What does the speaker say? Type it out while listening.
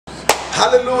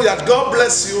Hallelujah. God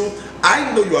bless you.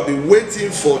 I know you have been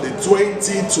waiting for the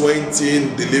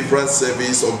 2020 deliverance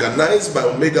service organized by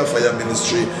Omega Fire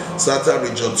Ministry, Southern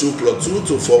Region 2 Plot 2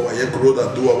 to 4 Wayek Road,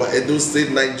 Aduawa, Edo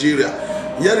State, Nigeria.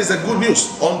 Here is a good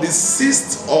news. On the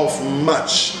 6th of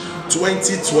March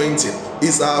 2020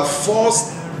 is our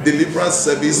first deliverance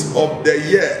service of the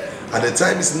year. And the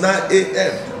time is 9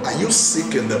 a.m. Are you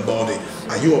sick in the body?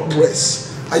 Are you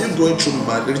oppressed? Are you going through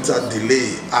marital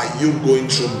delay? Are you going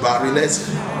through barrenness?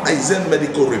 Is there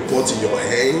medical report in your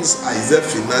hands? Is there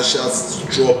financial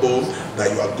trouble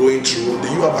that you are going through? Do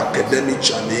you have academic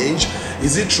challenge?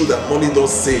 Is it true that money doesn't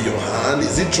stay in your hand?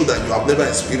 Is it true that you have never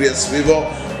experienced favor?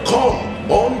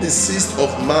 Come on the 6th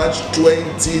of March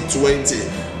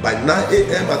 2020 by 9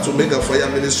 a.m. at Omega Fire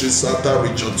Ministry, Southern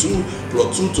Region 2, Plot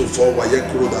 2 to 4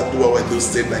 Wayek Road, Aduawa, Edo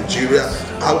State, Nigeria.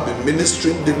 I'll be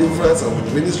ministering deliverance. I'll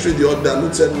be ministering the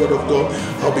undiluted word of God.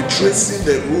 I'll be tracing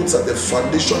the roots and the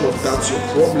foundation of that your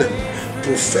problem.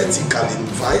 Prophetically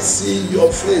inviting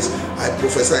your face. I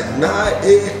prophesy 9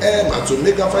 a.m. at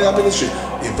Omega Fire Ministry.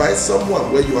 Invite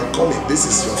someone where you are coming. This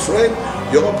is your friend,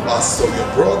 your pastor, your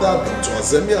brother, Dr.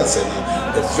 Azemi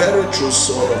Asena, the very true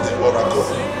son of the oracle.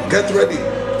 Get ready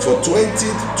for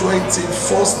 2020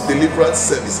 first deliverance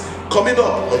service coming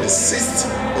up on the 6th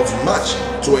of March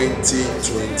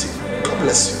 2020. God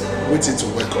bless you. Waiting to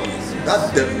welcome you.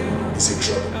 That devil is in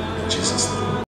trouble. In Jesus' name.